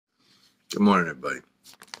Good morning, everybody.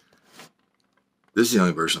 This is the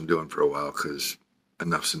only verse I'm doing for a while because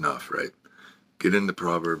enough's enough, right? Get into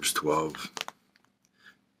Proverbs 12,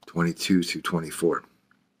 22 through 24.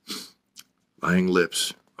 Lying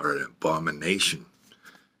lips are an abomination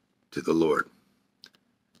to the Lord,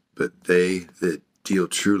 but they that deal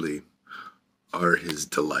truly are his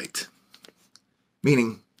delight.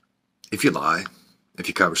 Meaning, if you lie, if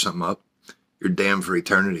you cover something up, you're damned for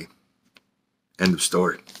eternity. End of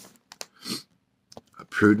story. A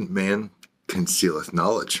prudent man concealeth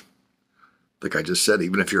knowledge. Like I just said,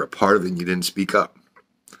 even if you're a part of it and you didn't speak up.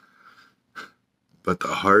 But the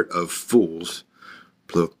heart of fools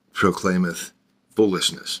proclaimeth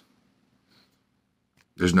foolishness.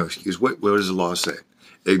 There's no excuse. What does the law say?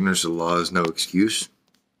 Ignorance of the law is no excuse?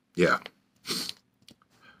 Yeah.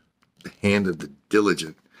 The hand of the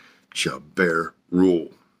diligent shall bear rule,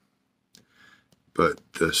 but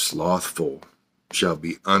the slothful shall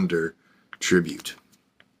be under tribute.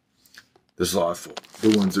 The slothful,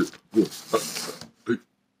 the ones that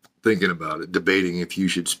thinking about it, debating if you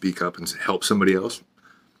should speak up and help somebody else,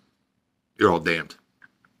 you're all damned.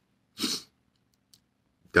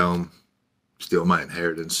 Dumb, steal my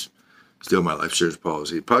inheritance, steal my life insurance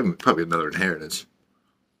policy, probably another inheritance.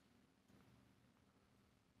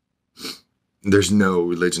 There's no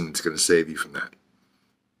religion that's going to save you from that.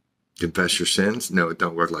 Confess your sins? No, it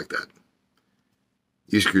don't work like that.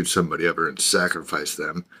 You screwed somebody over and sacrificed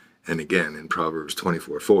them. And again, in Proverbs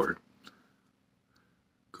 24:4,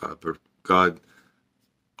 God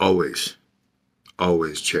always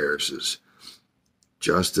cherishes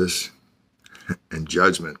justice and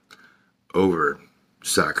judgment over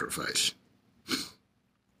sacrifice.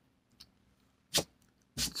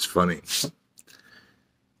 It's funny.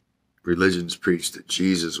 Religions preach that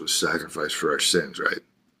Jesus was sacrificed for our sins, right?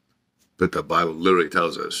 But the Bible literally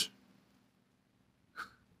tells us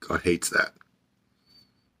God hates that.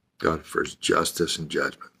 God prefers justice and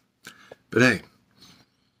judgment. But hey,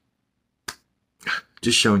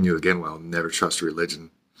 just showing you again why I'll never trust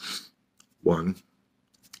religion. One.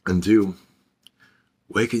 And two,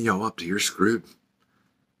 waking y'all up to you're screwed.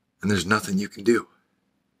 And there's nothing you can do.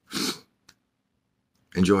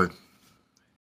 Enjoy.